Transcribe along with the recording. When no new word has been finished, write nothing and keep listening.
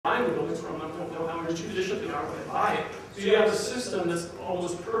buying the buildings from them don't know how much cheaper they should be when they buy it. So you have a system that's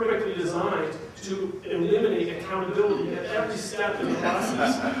almost perfectly designed to eliminate accountability at every step in the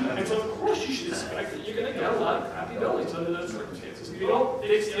process. And so of course you should expect that you're going to get a lot of crappy buildings under those circumstances. If you don't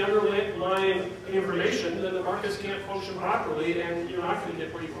fix the underlying information, then the markets can't function properly and you're not going to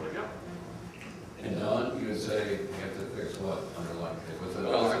get where you want to go. And Don, you would say you have to fix what underlying? What's the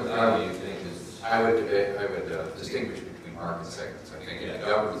Well, you think is? I would distinguish between market segments. I think in the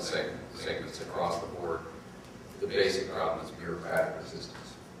government segments across the board, the basic problem is bureaucratic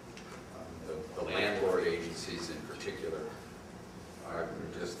resistance. The landlord agencies in particular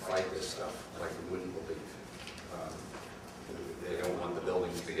just fight this stuff like you wouldn't believe. They don't want the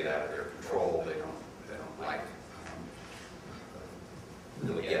buildings to get out of their control. They don't like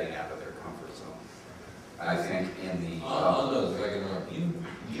really getting out of their comfort zone. I think in the On those, if I can interrupt,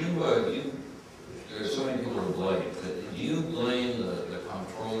 there's so many people to blame. But do you blame the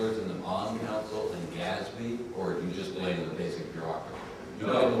comptrollers and the bond council and GASB, or do you just blame the basic bureaucracy? Do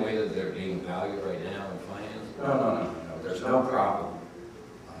you know the way that they're being valued right now in finance? No. There's no problem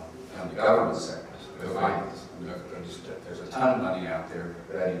in the government sectors with finance. There's a ton of money out there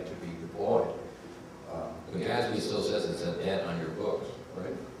ready to be deployed. But GASB still says it's a debt on your books,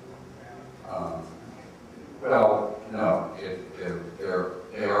 right? Well, no.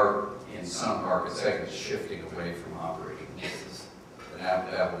 They are in some market segments shifting away from operating leases. And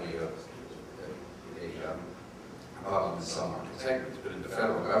that will be a problem in some market segments, but in the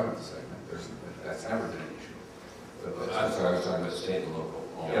federal government segment, that's never been an issue. I'm sorry, I was talking about state and local.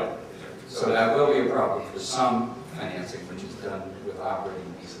 Yeah. So that will be a problem for some financing, which is done with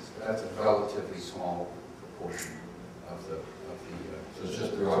operating leases, but that's a relatively small proportion of the So it's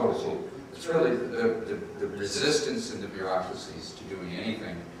just bureaucracy. It's really the resistance in the bureaucracies to doing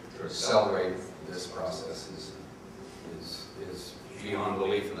anything to accelerate this process is beyond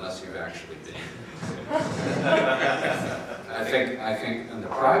belief unless you've actually been. I think in the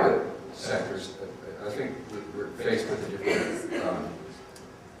private sectors, I think we're faced with a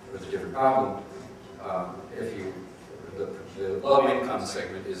different problem. The low-income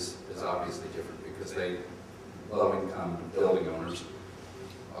segment is obviously different because low-income building owners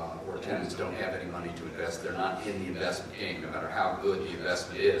or tenants don't have any money to invest. They're not in the investment game, no matter how good the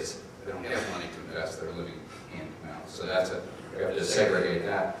investment is. They don't have money to invest. They're living hand to mouth. So we have to segregate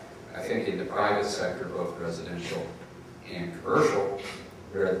that. I think in the private sector, both residential and commercial,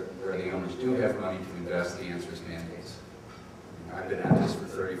 where the owners do have money to invest, the answer is mandates. I've been at this for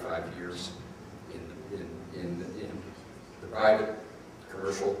 35 years. In the private,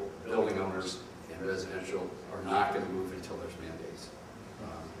 commercial building owners and residential are not going to move until there's mandates.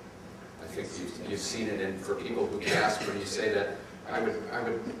 I think you've seen it, and for people who gasp when you say that, I would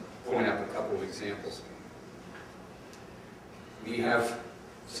point out a couple of examples. We have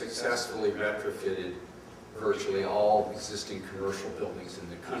successfully retrofitted virtually all existing commercial buildings in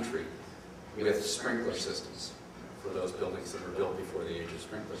the country with sprinkler systems for those buildings that were built before the age of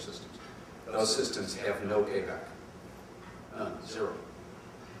sprinkler systems. Those systems have no payback, none, zero.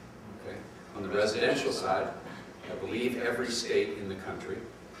 Okay. On the residential side, I believe every state in the country,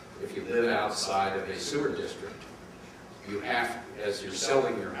 if you live outside of a sewer district, you have, as you're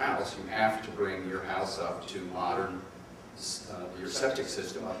selling your house, you have to bring your house up to modern, your septic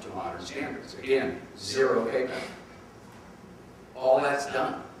system up to modern standards. Again, zero payback. All that's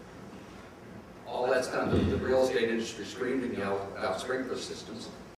done. All that's done. The real estate industry screamed and yelled about sprinkler systems.